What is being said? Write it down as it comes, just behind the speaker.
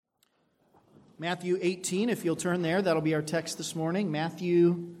Matthew 18, if you'll turn there, that'll be our text this morning.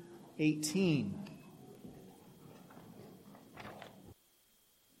 Matthew 18.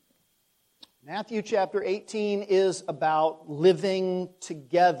 Matthew chapter 18 is about living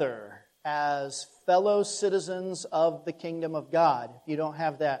together as fellow citizens of the kingdom of God. If you don't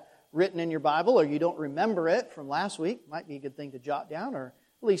have that written in your Bible or you don't remember it from last week, it might be a good thing to jot down or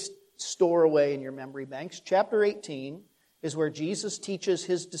at least store away in your memory banks. Chapter 18 is where Jesus teaches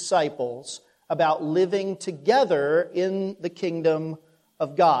his disciples about living together in the kingdom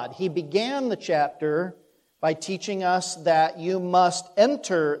of God. He began the chapter by teaching us that you must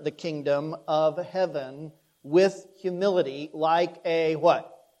enter the kingdom of heaven with humility like a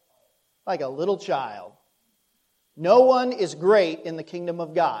what? Like a little child. No one is great in the kingdom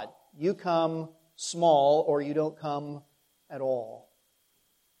of God. You come small or you don't come at all.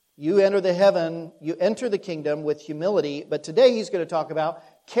 You enter the kingdom with humility, but today he's going to talk about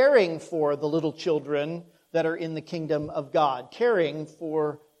caring for the little children that are in the kingdom of God, caring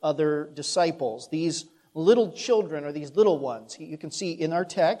for other disciples. These little children, or these little ones, you can see in our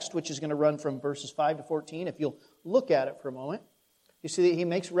text, which is going to run from verses 5 to 14, if you'll look at it for a moment. You see that he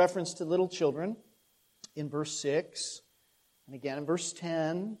makes reference to little children in verse 6, and again in verse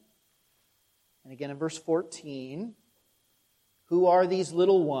 10, and again in verse 14. Who are these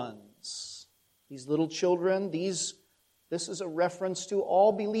little ones? These little children, this is a reference to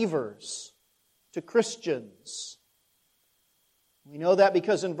all believers, to Christians. We know that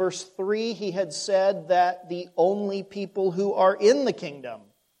because in verse 3 he had said that the only people who are in the kingdom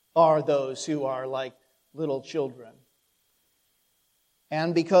are those who are like little children.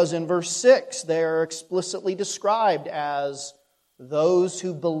 And because in verse 6 they are explicitly described as those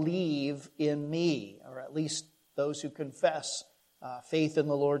who believe in me, or at least those who confess faith in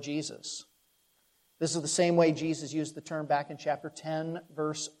the Lord Jesus. This is the same way Jesus used the term back in chapter 10,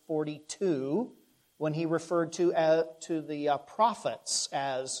 verse 42, when he referred to the prophets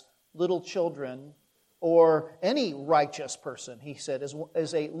as little children, or any righteous person, he said,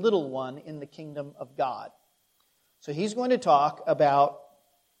 as a little one in the kingdom of God. So he's going to talk about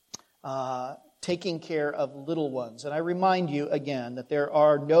taking care of little ones. And I remind you again that there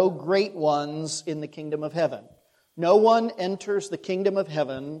are no great ones in the kingdom of heaven. No one enters the kingdom of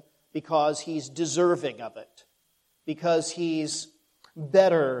heaven because he's deserving of it, because he's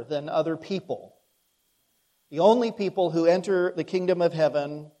better than other people. The only people who enter the kingdom of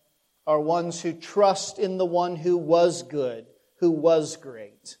heaven are ones who trust in the one who was good, who was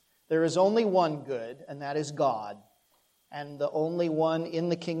great. There is only one good, and that is God. And the only one in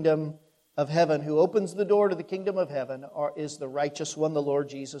the kingdom of heaven who opens the door to the kingdom of heaven is the righteous one, the Lord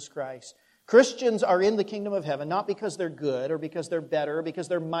Jesus Christ. Christians are in the kingdom of heaven not because they're good or because they're better or because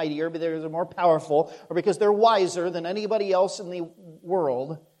they're mightier, because they're more powerful or because they're wiser than anybody else in the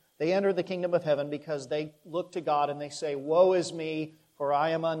world. They enter the kingdom of heaven because they look to God and they say, "Woe is me, for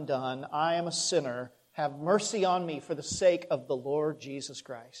I am undone. I am a sinner. Have mercy on me for the sake of the Lord Jesus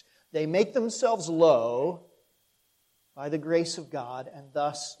Christ." They make themselves low by the grace of God, and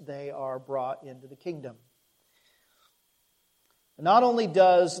thus they are brought into the kingdom. Not only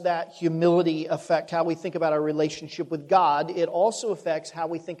does that humility affect how we think about our relationship with God, it also affects how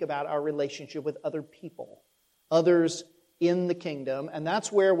we think about our relationship with other people, others in the kingdom. And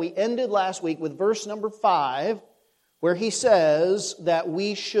that's where we ended last week with verse number 5, where he says that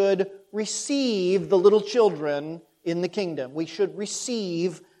we should receive the little children in the kingdom. We should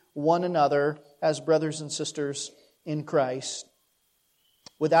receive one another as brothers and sisters in Christ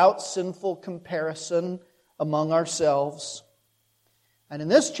without sinful comparison among ourselves. And in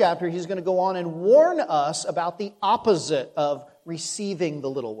this chapter, he's going to go on and warn us about the opposite of receiving the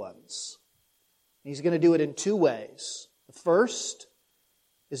little ones. He's going to do it in two ways. The first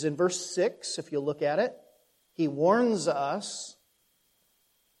is in verse 6, if you look at it. He warns us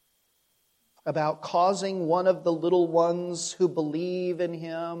about causing one of the little ones who believe in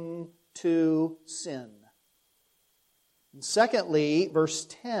him to sin. And secondly, verse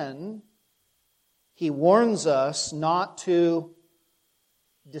 10, he warns us not to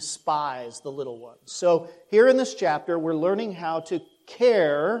despise the little ones. So here in this chapter, we're learning how to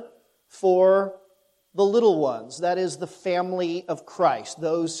care for the little ones. That is the family of Christ,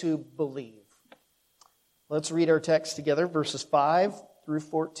 those who believe. Let's read our text together, verses 5 through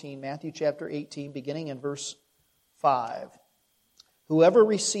 14, Matthew chapter 18, beginning in verse 5. Whoever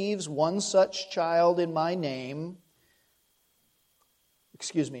receives one such child in my name,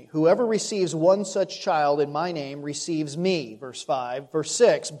 whoever receives one such child in my name receives me, verse 5. Verse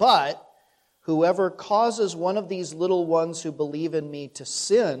 6, but whoever causes one of these little ones who believe in me to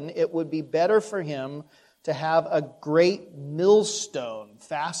sin, it would be better for him to have a great millstone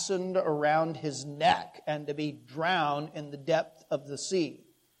fastened around his neck and to be drowned in the depth of the sea.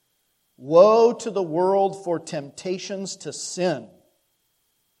 Woe to the world for temptations to sin.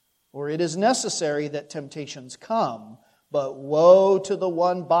 For it is necessary that temptations come, but woe to the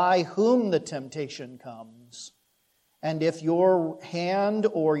one by whom the temptation comes. And if your hand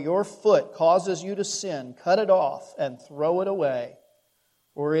or your foot causes you to sin, cut it off and throw it away.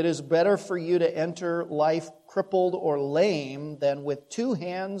 For it is better for you to enter life crippled or lame than with 2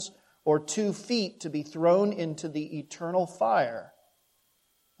 hands or 2 feet to be thrown into the eternal fire.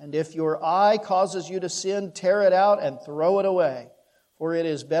 And if your eye causes you to sin, tear it out and throw it away. For it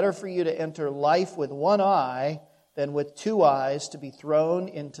is better for you to enter life with 1 eye than with 2 eyes to be thrown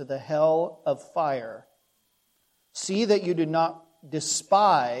into the hell of fire. See that you do not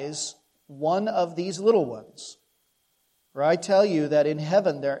despise one of these little ones. For I tell you that in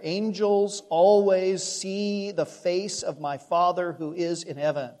heaven their angels always see the face of my Father who is in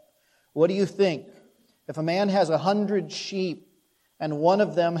heaven. What do you think? If a man has 100 sheep, and one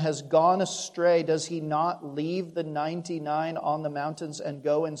of them has gone astray, does he not leave the 99 on the mountains and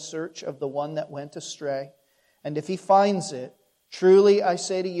go in search of the one that went astray? And if he finds it, truly I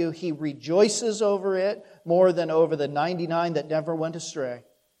say to you, he rejoices over it more than over the 99 that never went astray.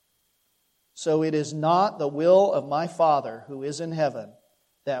 So it is not the will of my Father who is in heaven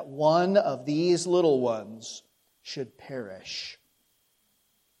that one of these little ones should perish.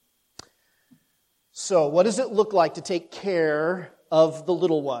 So what does it look like to take care of the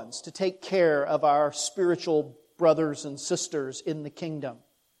little ones, to take care of our spiritual brothers and sisters in the kingdom?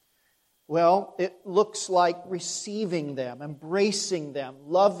 Well, it looks like receiving them, embracing them,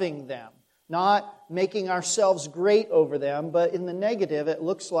 loving them, not making ourselves great over them, but in the negative, it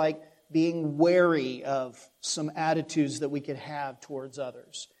looks like being wary of some attitudes that we could have towards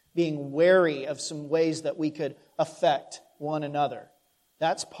others, being wary of some ways that we could affect one another.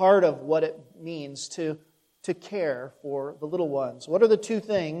 That's part of what it means to care for the little ones. What are the 2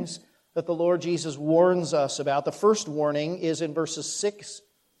 things that the Lord Jesus warns us about? The first warning is in verses 6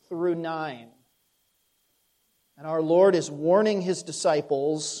 through 9. And our Lord is warning His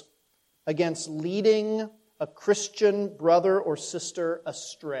disciples against leading a Christian brother or sister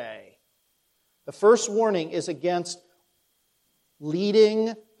astray. The first warning is against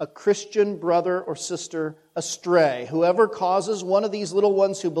leading a Christian brother or sister astray. Whoever causes one of these little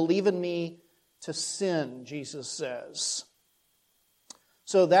ones who believe in me to sin, Jesus says.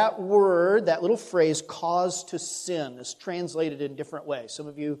 So that word, that little phrase, cause to sin, is translated in different ways. Some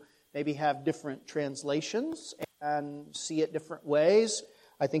of you maybe have different translations and see it different ways.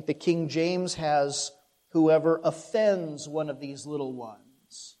 I think the King James has whoever offends one of these little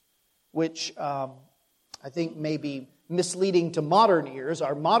ones, which I think may be misleading to modern ears.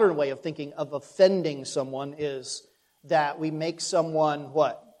 Our modern way of thinking of offending someone is that we make someone,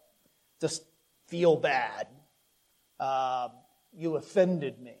 what? Just feel bad. You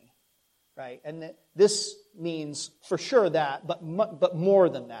offended me, right? And this means for sure that, but more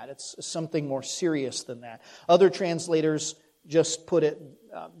than that. It's something more serious than that. Other translators just put it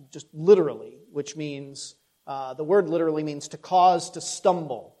just literally, which means, the word literally means to cause to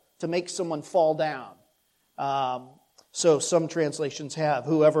stumble, to make someone fall down. So some translations have,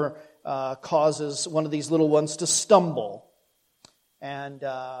 whoever causes one of these little ones to stumble. And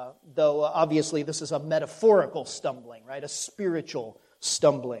though obviously this is a metaphorical stumbling, right? A spiritual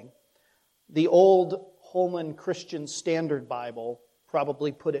stumbling. The old Holman Christian Standard Bible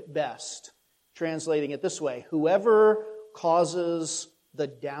probably put it best, translating it this way: whoever causes the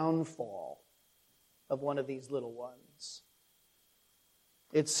downfall of one of these little ones.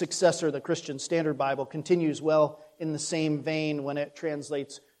 Its successor, the Christian Standard Bible, continues well in the same vein when it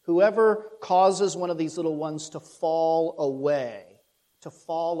translates, whoever causes one of these little ones to fall away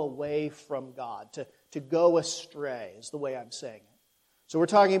from God, to go astray, is the way I'm saying it. So we're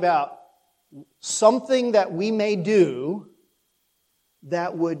talking about something that we may do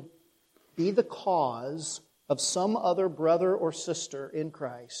that would be the cause of some other brother or sister in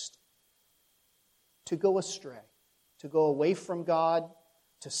Christ to go astray, to go away from God,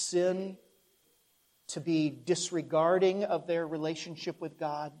 to sin, to be disregarding of their relationship with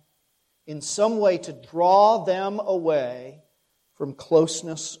God, in some way to draw them away from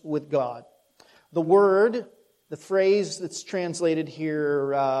closeness with God. The word, the phrase that's translated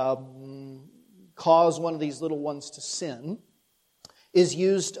here, cause one of these little ones to sin, is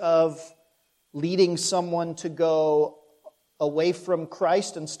used of leading someone to go away from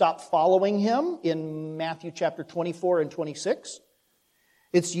Christ and stop following Him in Matthew chapter 24 and 26.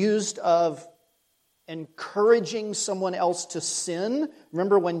 It's used of encouraging someone else to sin.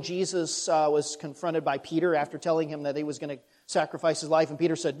 Remember when Jesus was confronted by Peter after telling him that he was going to sacrifice his life, and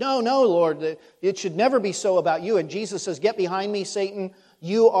Peter said, "No, no, Lord, it should never be so about you." And Jesus says, "Get behind me, Satan.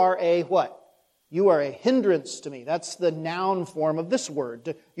 You are a" what? "You are a hindrance to me." That's the noun form of this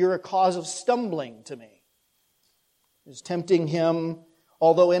word. You're a cause of stumbling to me. He's tempting him,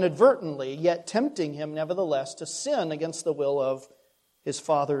 although inadvertently, yet tempting him nevertheless to sin against the will of his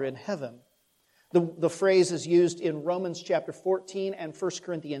Father in heaven. The phrase is used in Romans chapter 14 and 1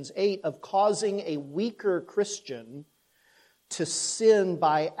 Corinthians 8 of causing a weaker Christian to sin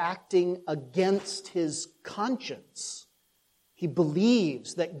by acting against his conscience. He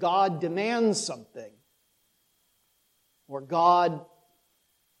believes that God demands something, or God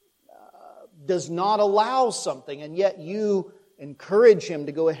does not allow something, and yet you encourage him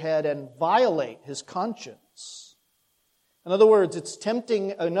to go ahead and violate his conscience. In other words, it's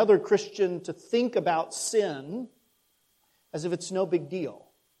tempting another Christian to think about sin as if it's no big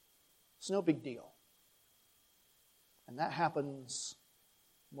deal. It's no big deal. And that happens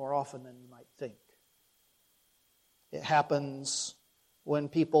more often than you might think. It happens when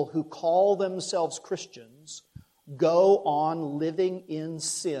people who call themselves Christians go on living in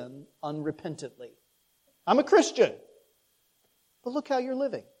sin unrepentantly. I'm a Christian, but look how you're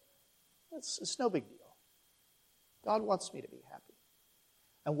living. It's no big deal. God wants me to be happy.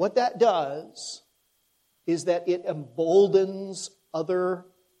 And what that does is that it emboldens other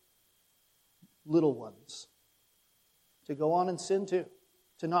little ones to go on and sin too,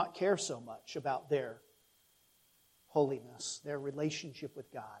 to not care so much about their holiness, their relationship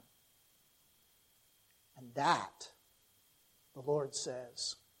with God. And that, the Lord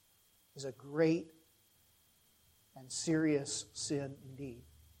says, is a great and serious sin indeed.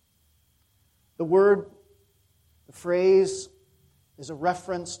 The phrase is a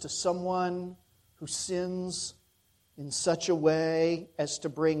reference to someone who sins in such a way as to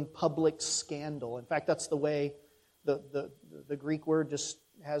bring public scandal. In fact, that's the way the Greek word just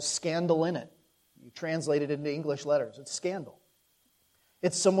has scandal in it. You translate it into English letters. It's scandal.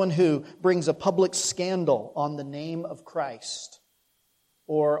 It's someone who brings a public scandal on the name of Christ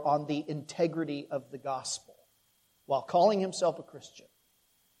or on the integrity of the gospel while calling himself a Christian.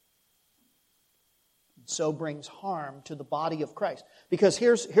 And so brings harm to the body of Christ. Because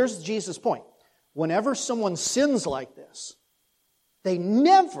here's Jesus' point. Whenever someone sins like this, they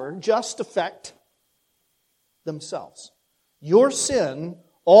never just affect themselves. Your sin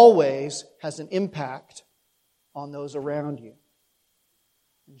always has an impact on those around you.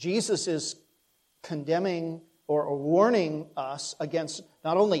 Jesus is condemning or warning us against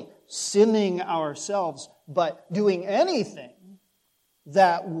not only sinning ourselves, but doing anything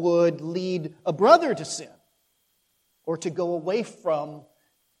that would lead a brother to sin or to go away from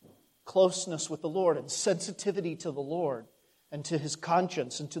closeness with the Lord and sensitivity to the Lord and to His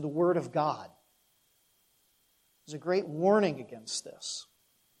conscience and to the Word of God. There's a great warning against this.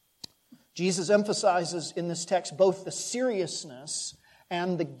 Jesus emphasizes in this text both the seriousness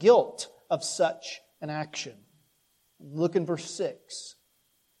and the guilt of such an action. Look in verse 6,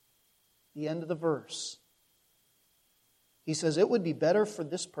 the end of the verse. He says, it would be better for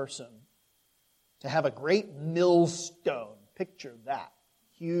this person to have a great millstone. Picture that.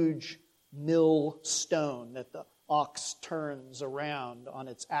 Huge millstone that the ox turns around on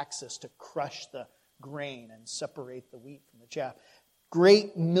its axis to crush the grain and separate the wheat from the chaff.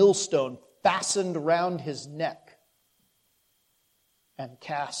 Great millstone fastened around his neck and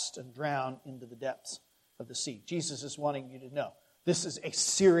cast and drowned into the depths of the sea. Jesus is wanting you to know this is a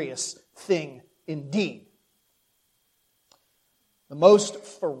serious thing indeed. The most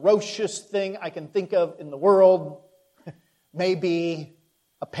ferocious thing I can think of in the world may be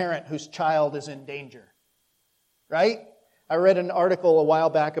a parent whose child is in danger. Right? I read an article a while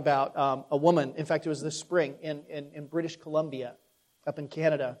back about a woman, in fact it was this spring, in British Columbia, up in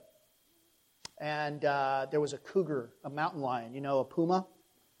Canada. And there was a cougar, a mountain lion, a puma,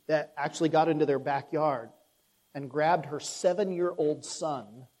 that actually got into their backyard and grabbed her 7-year-old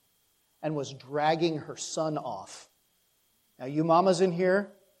son and was dragging her son off. Now, you mamas in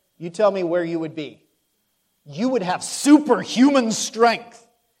here, you tell me where you would be. You would have superhuman strength.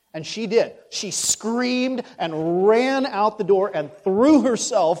 And she did. She screamed and ran out the door and threw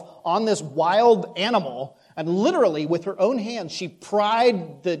herself on this wild animal. And literally, with her own hands, she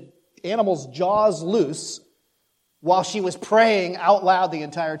pried the animal's jaws loose while she was praying out loud the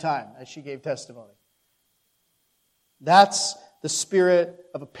entire time as she gave testimony. That's the spirit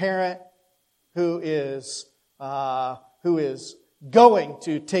of a parent who is going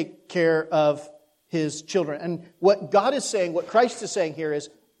to take care of his children. And what God is saying, what Christ is saying here is,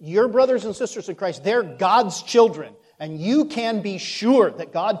 your brothers and sisters in Christ, they're God's children. And you can be sure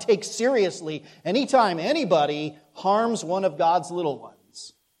that God takes seriously anytime anybody harms one of God's little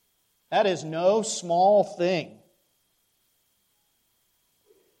ones. That is no small thing.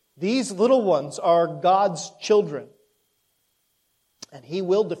 These little ones are God's children, and He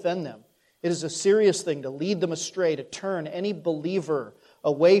will defend them. It is a serious thing to lead them astray, to turn any believer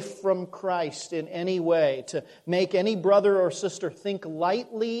away from Christ in any way, to make any brother or sister think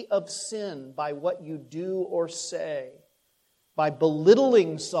lightly of sin by what you do or say, by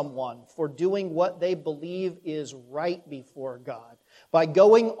belittling someone for doing what they believe is right before God, by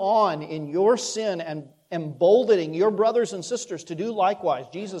going on in your sin and emboldening your brothers and sisters to do likewise.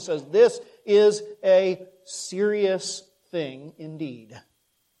 Jesus says this is a serious thing indeed.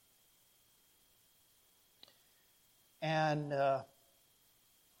 And,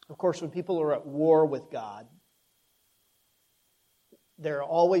 of course, when people are at war with God, they're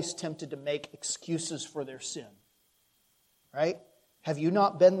always tempted to make excuses for their sin. Right? Have you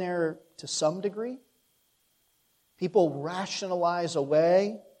not been there to some degree? People rationalize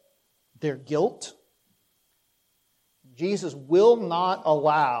away their guilt. Jesus will not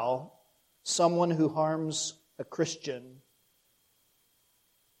allow someone who harms a Christian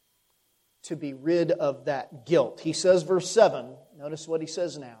to be rid of that guilt. He says, verse 7, notice what he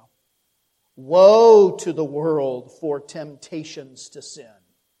says now. Woe to the world for temptations to sin.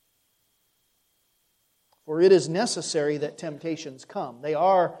 For it is necessary that temptations come. They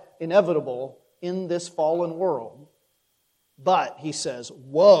are inevitable in this fallen world. But, he says,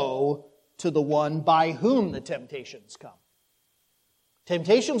 woe to the one by whom the temptations come.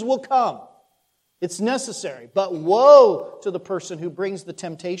 Temptations will come. It's necessary. But woe to the person who brings the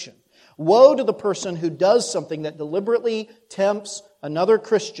temptation. Woe to the person who does something that deliberately tempts another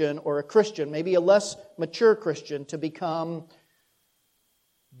Christian or a Christian, maybe a less mature Christian, to become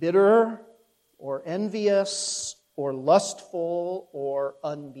bitter or envious or lustful or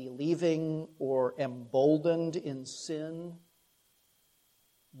unbelieving or emboldened in sin.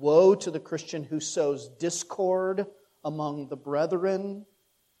 Woe to the Christian who sows discord among the brethren.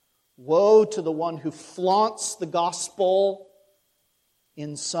 Woe to the one who flaunts the gospel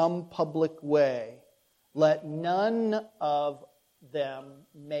in some public way. Let none of them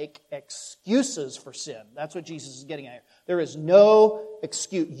make excuses for sin. That's what Jesus is getting at here. There is no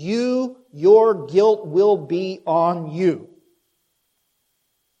excuse. Your guilt will be on you.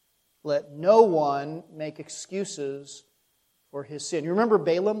 Let no one make excuses for his sin. You remember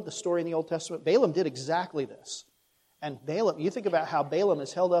Balaam, the story in the Old Testament? Balaam did exactly this. And Balaam, you think about how Balaam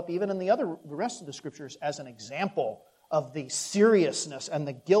is held up even in the rest of the Scriptures as an example of the seriousness and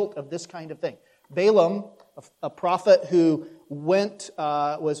the guilt of this kind of thing. Balaam, a prophet who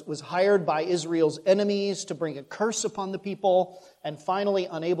was hired by Israel's enemies to bring a curse upon the people, and finally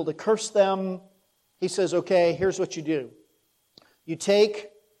unable to curse them, he says, okay, here's what you do. You take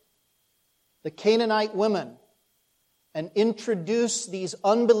the Canaanite women and introduce these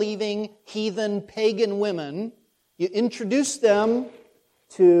unbelieving, heathen, pagan women. You introduce them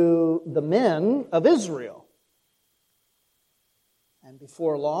to the men of Israel. And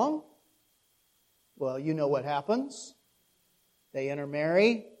before long, well, you know what happens. They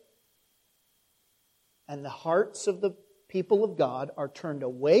intermarry, and the hearts of the people of God are turned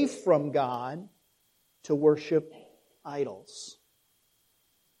away from God to worship idols.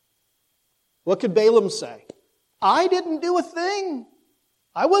 What could Balaam say? I didn't do a thing.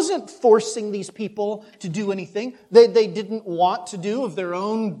 I wasn't forcing these people to do anything they didn't want to do of their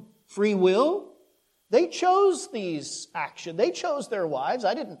own free will. They chose these actions. They chose their wives.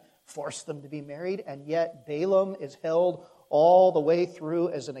 I didn't force them to be married. And yet Balaam is held all the way through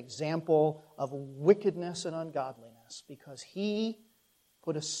as an example of wickedness and ungodliness because he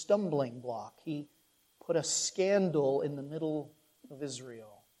put a stumbling block. He put a scandal in the middle of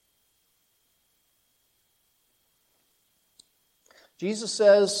Israel. Jesus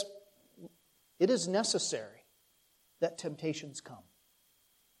says it is necessary that temptations come.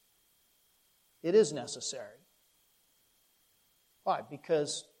 It is necessary. Why?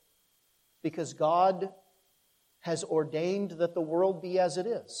 Because God has ordained that the world be as it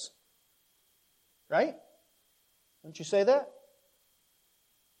is. Right? Don't you say that?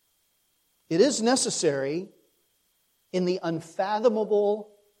 It is necessary in the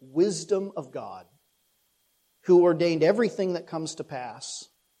unfathomable wisdom of God, who ordained everything that comes to pass,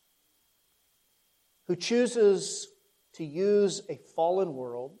 who chooses to use a fallen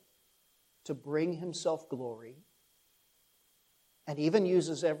world to bring himself glory, and even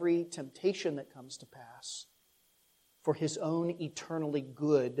uses every temptation that comes to pass for his own eternally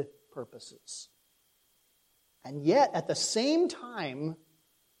good purposes. And yet, at the same time,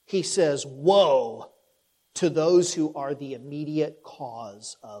 he says, woe to those who are the immediate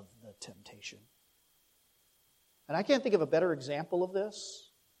cause of the temptation. And I can't think of a better example of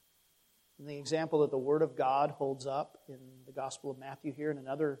this than the example that the Word of God holds up in the Gospel of Matthew here and in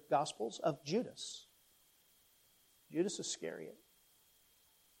other Gospels of Judas. Judas Iscariot,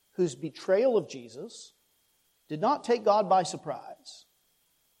 whose betrayal of Jesus did not take God by surprise,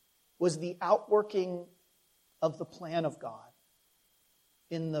 was the outworking of the plan of God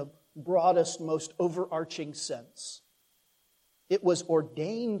in the broadest, most overarching sense. It was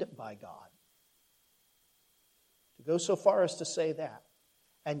ordained by God. To go so far as to say that.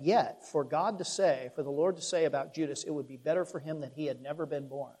 And yet, for God to say, for the Lord to say about Judas, it would be better for him that he had never been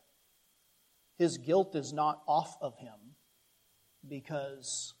born. His guilt is not off of him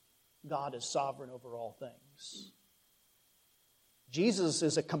because God is sovereign over all things. Jesus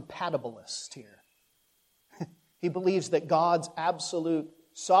is a compatibilist here. He believes that God's absolute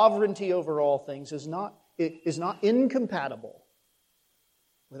sovereignty over all things is not incompatible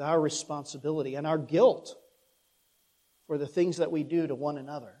with our responsibility and our guilt for the things that we do to one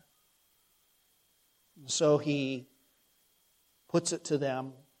another. And so he puts it to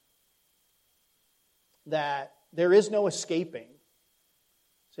them that there is no escaping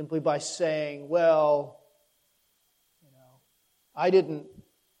simply by saying, well, I didn't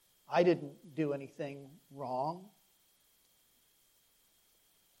do anything wrong.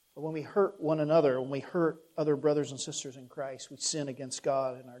 But when we hurt one another, when we hurt other brothers and sisters in Christ, we sin against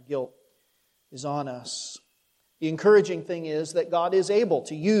God and our guilt is on us. The encouraging thing is that God is able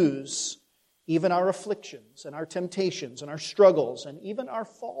to use even our afflictions and our temptations and our struggles and even our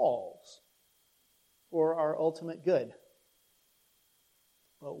falls for our ultimate good.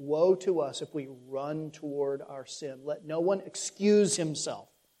 But woe to us if we run toward our sin. Let no one excuse himself.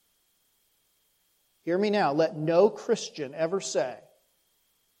 Hear me now. Let no Christian ever say,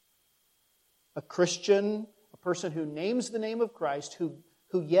 a Christian, a person who names the name of Christ, who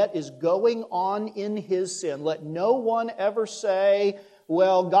yet is going on in his sin, let no one ever say,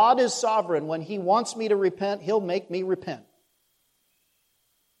 well, God is sovereign. When He wants me to repent, He'll make me repent.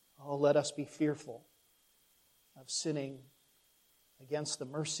 Oh, let us be fearful of sinning against the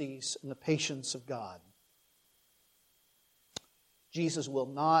mercies and the patience of God. Jesus will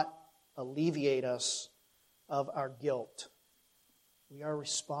not alleviate us of our guilt. We are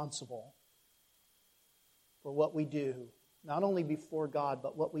responsible for what we do, not only before God,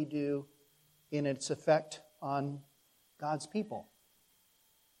 but what we do in its effect on God's people.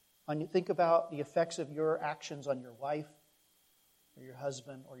 When you think about the effects of your actions on your wife, or your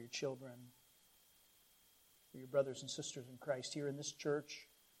husband, or your children, or your brothers and sisters in Christ here in this church,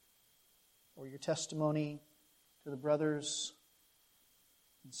 or your testimony to the brothers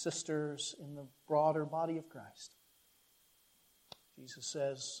and sisters in the broader body of Christ. Jesus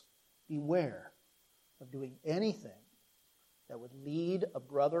says, beware of doing anything that would lead a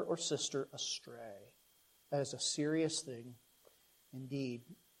brother or sister astray. That is a serious thing indeed.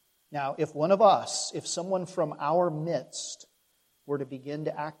 Now, if one of us, if someone from our midst were to begin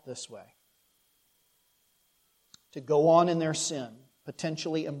to act this way, to go on in their sin,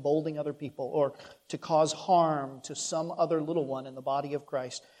 potentially emboldening other people, or to cause harm to some other little one in the body of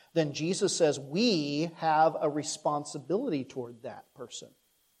Christ, then Jesus says we have a responsibility toward that person.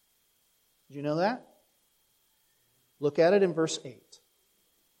 Did you know that? Look at it in verse 8.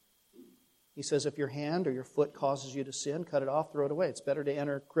 He says, if your hand or your foot causes you to sin, cut it off, throw it away. It's better to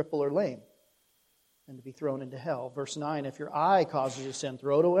enter cripple or lame than to be thrown into hell. Verse 9, if your eye causes you to sin,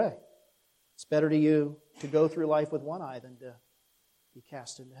 throw it away. It's better to you to go through life with one eye than to be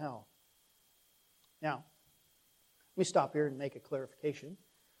cast into hell. Now, let me stop here and make a clarification.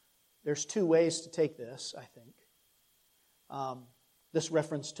 There's two ways to take this, I think. This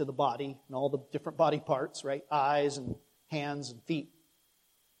reference to the body and all the different body parts, right? Eyes and hands and feet.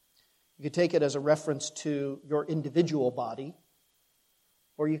 You could take it as a reference to your individual body,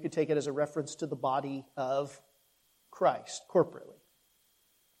 or you could take it as a reference to the body of Christ corporately.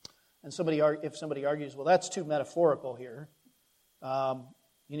 And if somebody argues, well, that's too metaphorical here,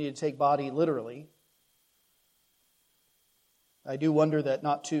 you need to take body literally. I do wonder that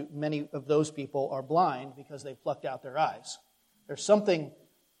not too many of those people are blind because they've plucked out their eyes. There's something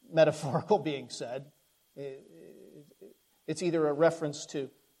metaphorical being said. It's either a reference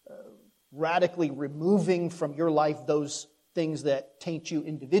to radically removing from your life those things that taint you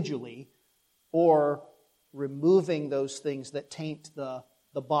individually, or removing those things that taint the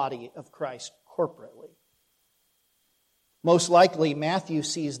body of Christ corporately. Most likely, Matthew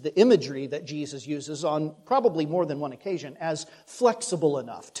sees the imagery that Jesus uses on probably more than one occasion as flexible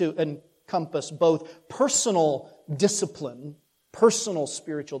enough to encompass both personal discipline personal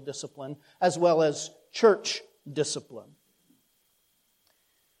spiritual discipline as well as church discipline.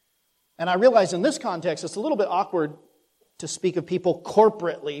 And I realize in this context it's a little bit awkward to speak of people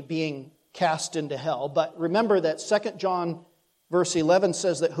corporately being cast into hell, but remember that 2 John verse 11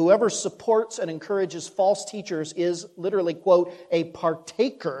 says that whoever supports and encourages false teachers is literally, quote, a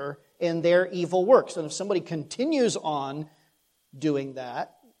partaker in their evil works. And if somebody continues on doing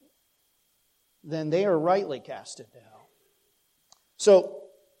that, then they are rightly cast into hell. So,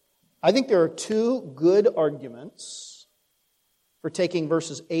 I think there are two good arguments for taking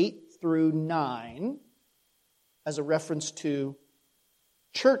verses 8 through 9 as a reference to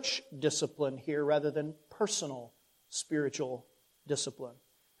church discipline here rather than personal spiritual discipline.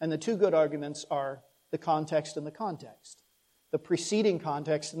 And the two good arguments are the context and the context. The preceding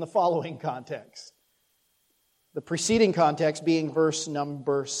context and the following context. The preceding context being verse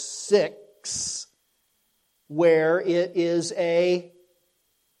number 6, where it is a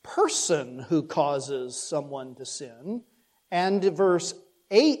person who causes someone to sin. And verse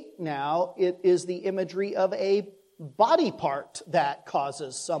 8 now, it is the imagery of a body part that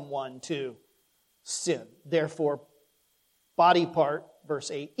causes someone to sin. Therefore, body part,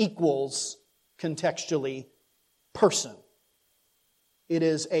 verse 8, equals contextually person. It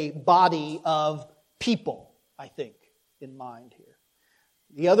is a body of people, I think, in mind here.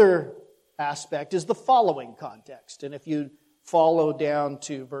 The other aspect is the following context. And if you follow down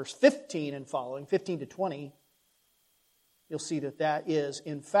to verse 15 and following, 15 to 20, you'll see that that is,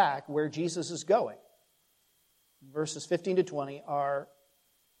 in fact, where Jesus is going. Verses 15 to 20 are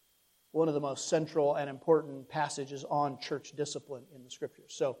one of the most central and important passages on church discipline in the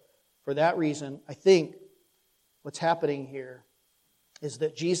Scriptures. So, for that reason, I think what's happening here is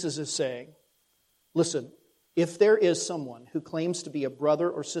that Jesus is saying, listen, if there is someone who claims to be a brother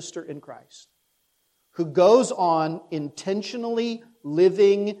or sister in Christ, who goes on intentionally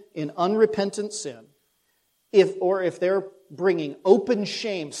living in unrepentant sin, if they're bringing open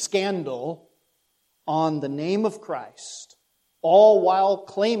shame, scandal on the name of Christ, all while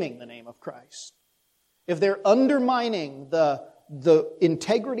claiming the name of Christ, if they're undermining the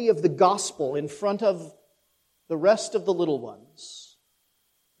integrity of the gospel in front of the rest of the little ones,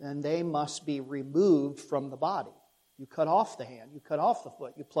 then they must be removed from the body. You cut off the hand, you cut off the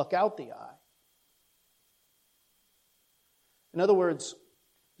foot, you pluck out the eye. In other words,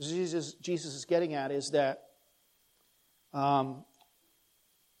 Jesus is getting at is that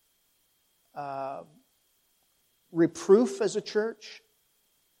reproof as a church,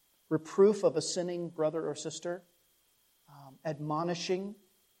 reproof of a sinning brother or sister, admonishing,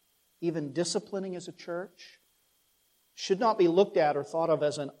 even disciplining as a church, should not be looked at or thought of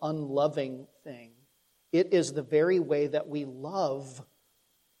as an unloving thing. It is the very way that we love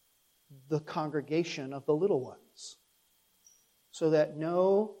the congregation of the little ones. So that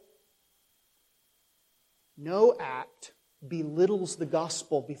no act belittles the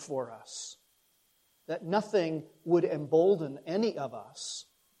gospel before us. That nothing would embolden any of us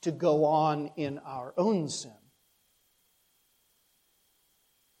to go on in our own sin.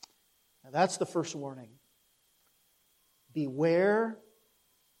 Now that's the first warning. Beware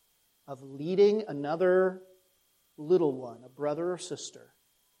of leading another little one, a brother or sister,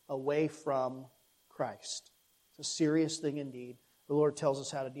 away from Christ. It's a serious thing indeed. The Lord tells us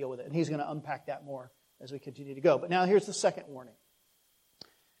how to deal with it, and He's going to unpack that more as we continue to go. But now here's the second warning.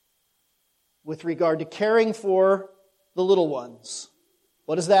 With regard to caring for the little ones,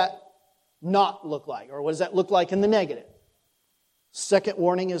 what does that not look like? Or what does that look like in the negative? Second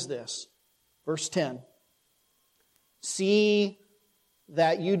warning is this. Verse 10. See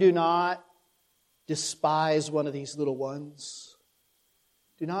that you do not despise one of these little ones.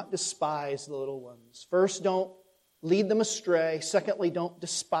 Do not despise the little ones. First, don't lead them astray. Secondly, don't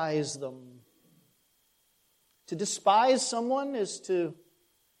despise them. To despise someone is to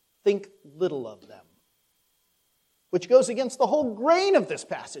think little of them, which goes against the whole grain of this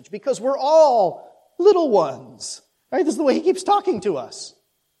passage, because we're all little ones. Right? This is the way He keeps talking to us.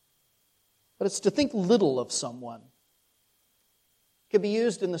 But it's to think little of someone. It can be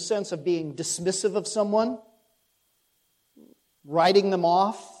used in the sense of being dismissive of someone, writing them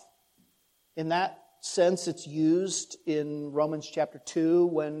off. In that sense, it's used in Romans chapter 2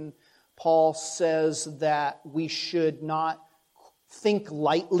 when Paul says that we should not think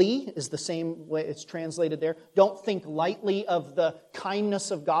lightly, is the same way it's translated there. Don't think lightly of the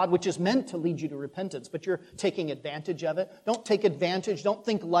kindness of God, which is meant to lead you to repentance, but you're taking advantage of it. Don't take advantage. Don't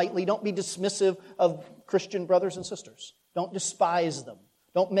think lightly. Don't be dismissive of Christian brothers and sisters. Don't despise them.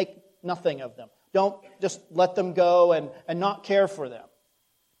 Don't make nothing of them. Don't just let them go and not care for them.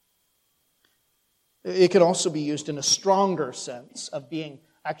 It can also be used in a stronger sense of being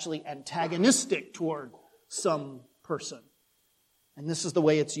actually antagonistic toward some person. And this is the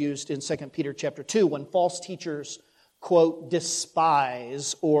way it's used in 2 Peter chapter 2 when false teachers, quote,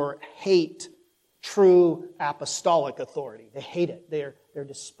 despise or hate true apostolic authority. They hate it. They're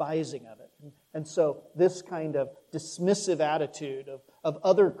despising of it. And so this kind of dismissive attitude of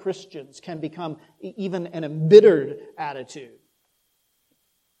other Christians can become even an embittered attitude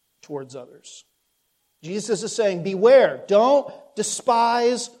towards others. Jesus is saying, beware, don't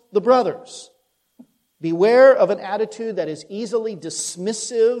despise the brothers. Beware of an attitude that is easily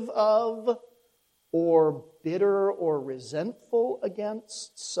dismissive of or bitter or resentful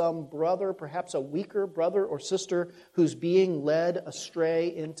against some brother, perhaps a weaker brother or sister who's being led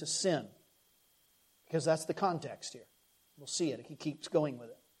astray into sin. Because that's the context here. We'll see it. He keeps going with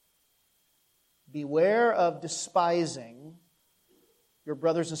it. Beware of despising your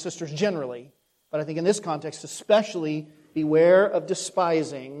brothers and sisters generally, but I think in this context especially, beware of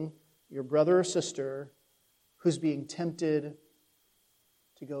despising your brother or sister who's being tempted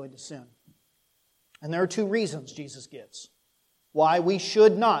to go into sin. And there are two reasons Jesus gives why we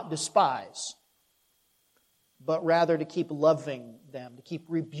should not despise, but rather to keep loving them, to keep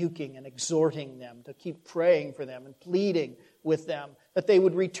rebuking and exhorting them, to keep praying for them and pleading with them that they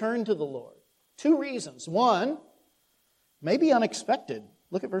would return to the Lord. Two reasons. One, may be unexpected.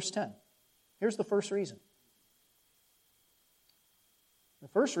 Look at verse 10. Here's the first reason. The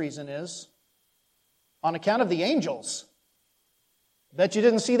first reason is on account of the angels. Bet you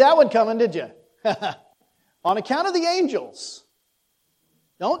didn't see that one coming, did you? On account of the angels.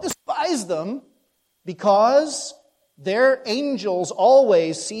 Don't despise them, because their angels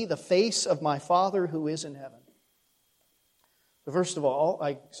always see the face of my Father who is in heaven. So first of all,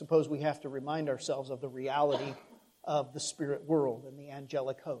 I suppose we have to remind ourselves of the reality of the spirit world and the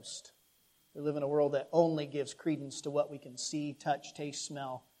angelic host. We live in a world that only gives credence to what we can see, touch, taste,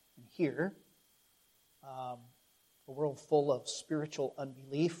 smell, and hear. A world full of spiritual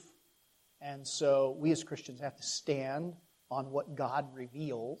unbelief. And so we as Christians have to stand on what God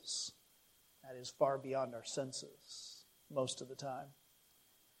reveals. That is far beyond our senses most of the time.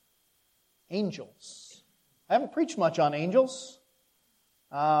 Angels. I haven't preached much on angels.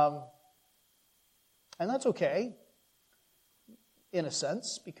 And that's okay, in a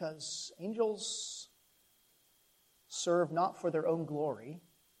sense, because angels serve not for their own glory,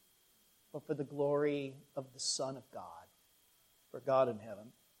 but for the glory of the Son of God, for God in heaven.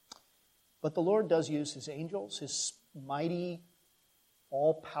 But the Lord does use His angels, His mighty,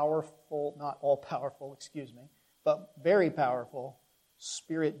 all-powerful, not all-powerful, but very powerful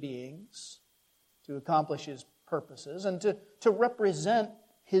spirit beings to accomplish His purposes and to represent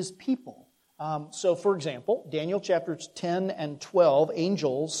His people. So, for example, Daniel chapters 10 and 12,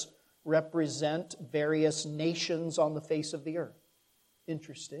 angels represent various nations on the face of the earth.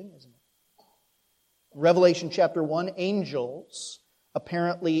 Interesting, isn't it? Revelation chapter 1, angels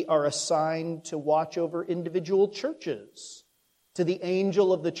apparently are assigned to watch over individual churches, to the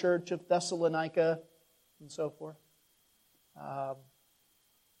angel of the church of Thessalonica, and so forth.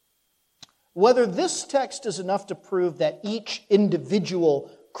 Whether this text is enough to prove that each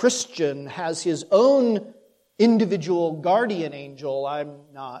individual Christian has his own individual guardian angel, I'm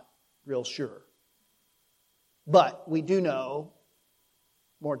not real sure. But we do know,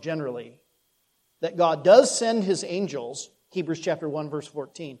 more generally, that God does send His angels, Hebrews chapter 1, verse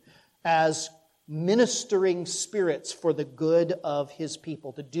 14, as ministering spirits for the good of His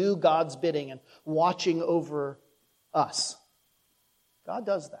people, to do God's bidding and watching over us. God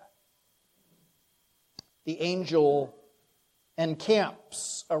does that. The angel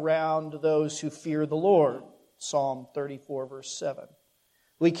encamps around those who fear the Lord, Psalm 34, verse 7.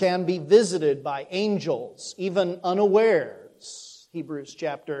 We can be visited by angels, even unawares, Hebrews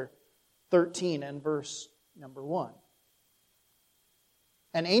chapter 13 and verse number 1.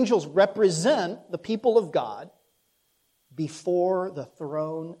 And angels represent the people of God before the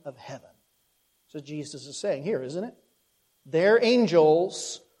throne of heaven. So Jesus is saying here, isn't it? Their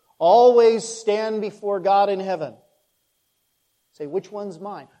angels always stand before God in heaven. Say, which one's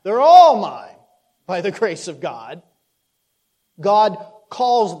mine? They're all mine by the grace of God. God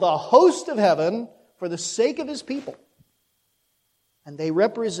calls the host of heaven for the sake of His people. And they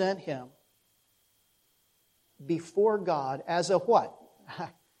represent Him before God as a what?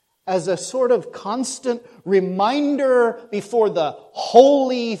 As a sort of constant reminder before the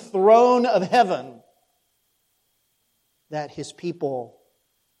holy throne of heaven that His people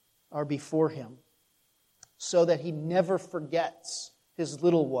are before Him, so that He never forgets His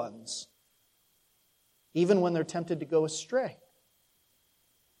little ones, even when they're tempted to go astray.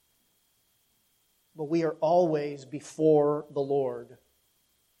 but we are always before the Lord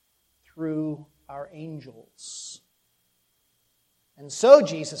through our angels. And so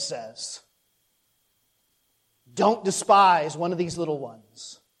Jesus says, don't despise one of these little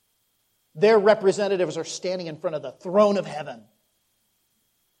ones. Their representatives are standing in front of the throne of heaven.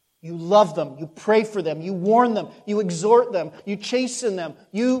 You love them, you pray for them, you warn them, you exhort them, you chasten them,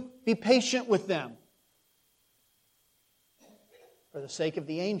 you be patient with them for the sake of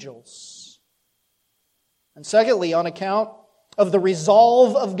the angels. And secondly, on account of the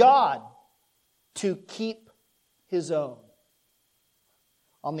resolve of God to keep His own.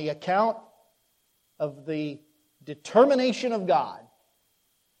 On the account of the determination of God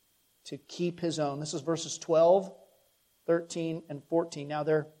to keep His own. This is verses 12, 13, and 14. Now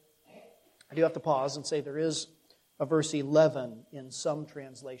I do have to pause and say there is a verse 11 in some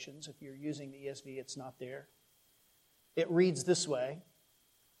translations. If you're using the ESV, it's not there. It reads this way: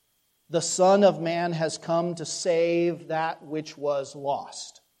 the Son of Man has come to save that which was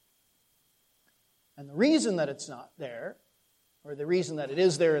lost. And the reason that it's not there, or the reason that it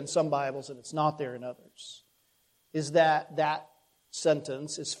is there in some Bibles and it's not there in others, is that that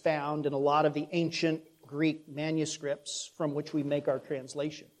sentence is found in a lot of the ancient Greek manuscripts from which we make our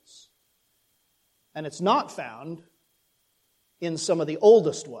translations. And it's not found in some of the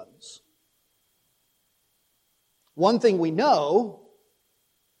oldest ones. One thing we know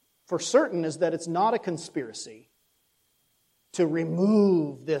for certain is that it's not a conspiracy to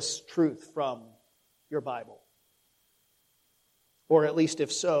remove this truth from your Bible. Or at least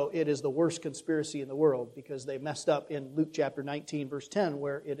if so, it is the worst conspiracy in the world, because they messed up in Luke chapter 19, verse 10,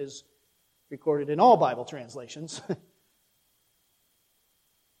 where it is recorded in all Bible translations.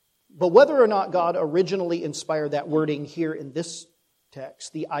 But whether or not God originally inspired that wording here in this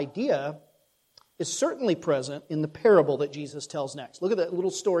text, the idea is certainly present in the parable that Jesus tells next. Look at that little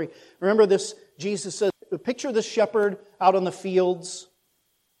story. Remember this, Jesus says, picture the shepherd out on the fields.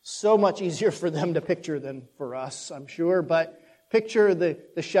 So much easier for them to picture than for us, I'm sure. But picture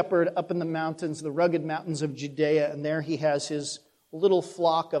the shepherd up in the mountains, the rugged mountains of Judea, and there he has his little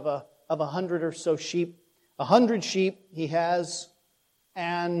flock of 100 or so sheep. 100 sheep he has,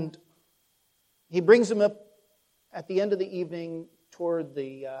 and he brings them up at the end of the evening toward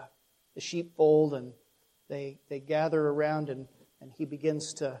the sheepfold, and they gather around, and he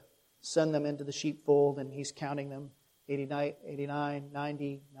begins to send them into the sheepfold, and he's counting them: 89,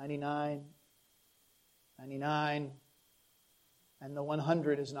 90, 99, 99, and the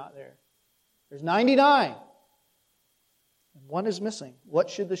 100 is not there. There's 99, and one is missing. What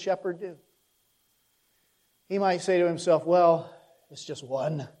should the shepherd do? He might say to himself, well, it's just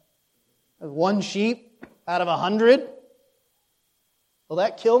one. One sheep out of 100? Will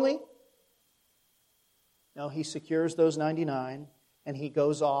that kill me? No, he secures those 99, and he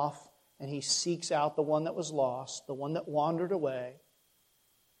goes off, and he seeks out the one that was lost, the one that wandered away.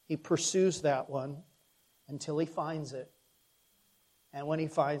 He pursues that one until he finds it. And when he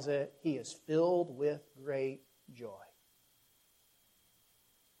finds it, he is filled with great joy.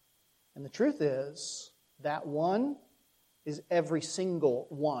 And the truth is, that one is every single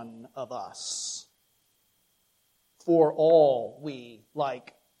one of us. For all we,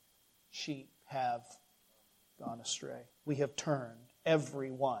 like sheep, have gone astray. We have turned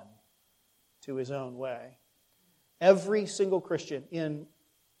every one to his own way. Every single Christian,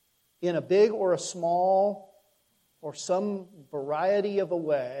 in a big or a small or some variety of a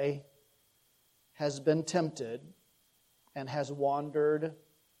way, has been tempted and has wandered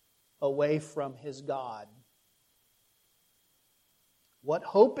away from his God. What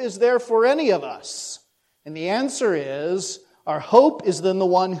hope is there for any of us? And the answer is, our hope is in the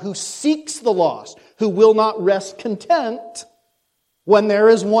one who seeks the lost, who will not rest content when there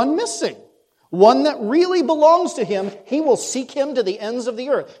is one missing. One that really belongs to him. He will seek him to the ends of the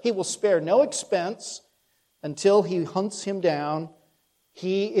earth. He will spare no expense until he hunts him down.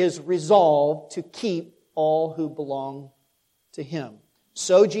 He is resolved to keep all who belong to him.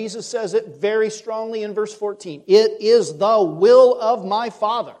 So Jesus says it very strongly in verse 14. It is the will of my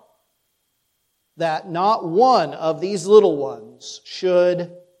Father that not one of these little ones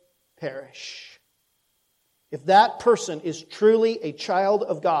should perish. If that person is truly a child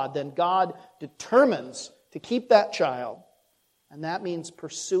of God, then God determines to keep that child. And that means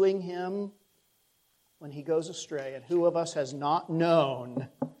pursuing him when he goes astray. And who of us has not known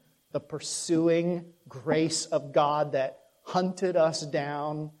the pursuing grace of God that hunted us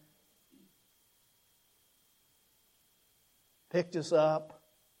down, picked us up,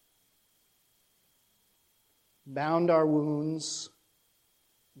 bound our wounds,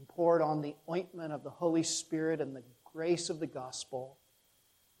 and poured on the ointment of the Holy Spirit and the grace of the gospel,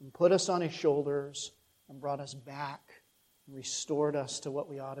 and put us on His shoulders and brought us back and restored us to what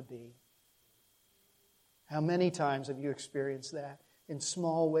we ought to be. How many times have you experienced that? In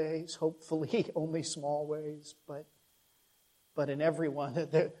small ways, hopefully only small ways, but in every one,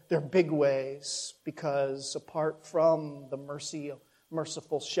 they're big ways, because apart from the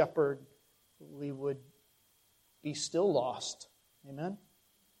merciful shepherd, we would be still lost. Amen?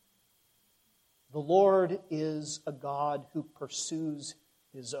 The Lord is a God who pursues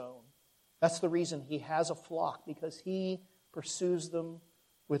His own. That's the reason He has a flock, because He pursues them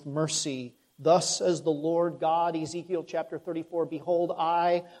with mercy. Thus says the Lord God, Ezekiel chapter 34, Behold,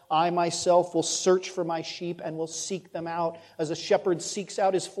 I myself will search for my sheep and will seek them out, as a shepherd seeks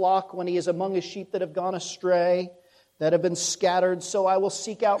out his flock when he is among his sheep that have gone astray, that have been scattered. So I will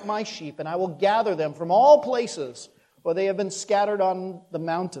seek out my sheep, and I will gather them from all places where they have been scattered on the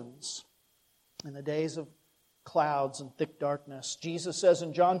mountains in the days of clouds and thick darkness. Jesus says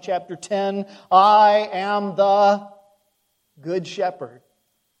in John chapter 10, I am the good shepherd.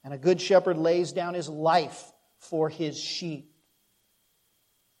 And a good shepherd lays down his life for his sheep.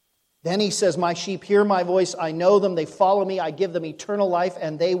 Then He says, my sheep hear my voice, I know them, they follow me, I give them eternal life,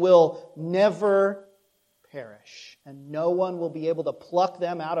 and they will never perish. And no one will be able to pluck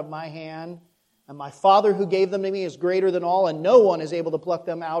them out of my hand. And my Father who gave them to me is greater than all, and no one is able to pluck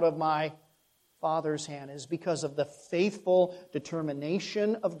them out of my Father's hand. It is because of the faithful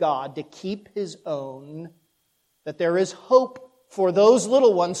determination of God to keep His own that there is hope for those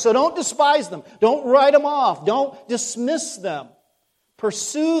little ones. So don't despise them. Don't write them off. Don't dismiss them.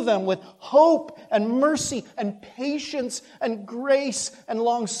 Pursue them with hope and mercy and patience and grace and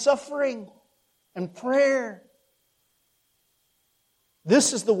long-suffering and prayer.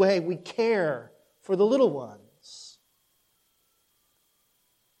 This is the way we care for the little ones.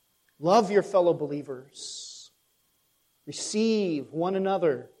 Love your fellow believers. Receive one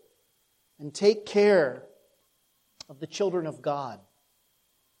another and take care of the children of God.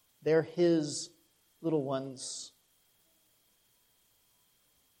 They're His little ones.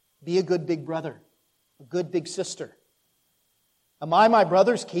 Be a good big brother, a good big sister. Am I my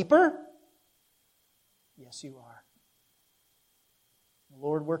brother's keeper? Yes, you are. The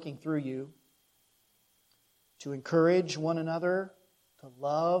Lord working through you to encourage one another, to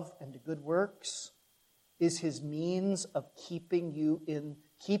love and to good works, is His means of keeping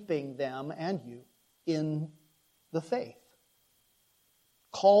them and you in the faith.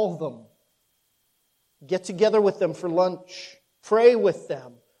 Call them. Get together with them for lunch. Pray with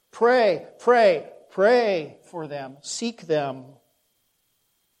them. Pray for them. Seek them.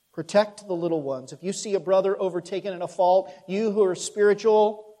 Protect the little ones. If you see a brother overtaken in a fault, you who are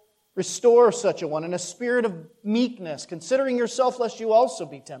spiritual, restore such a one in a spirit of meekness, considering yourself lest you also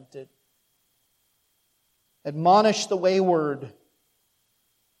be tempted. Admonish the wayward.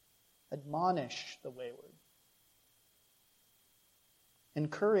 Admonish the wayward.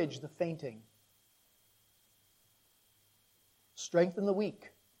 Encourage the fainting. Strengthen the weak.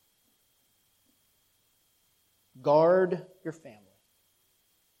 Guard your family.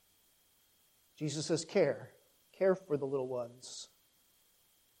 Jesus says, care. Care for the little ones.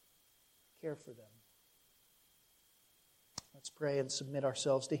 Care for them. Let's pray and submit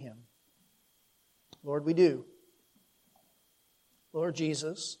ourselves to Him. Lord, we do. Lord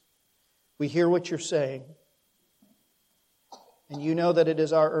Jesus, we hear what You're saying. And You know that it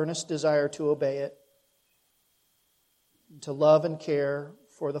is our earnest desire to obey it, and to love and care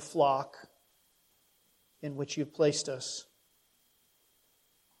for the flock in which You've placed us.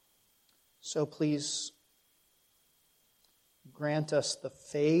 So please grant us the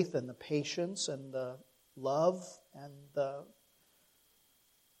faith and the patience and the love and the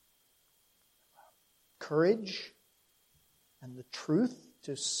courage and the truth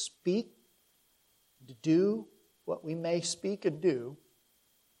to speak, to do what we may speak and do,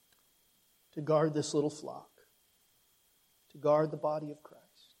 to guard this little flock, to guard the body of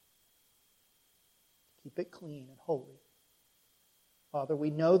Christ, to keep it clean and holy. Father, we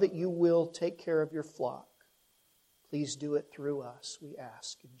know that You will take care of Your flock. Please do it through us, we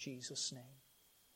ask in Jesus' name.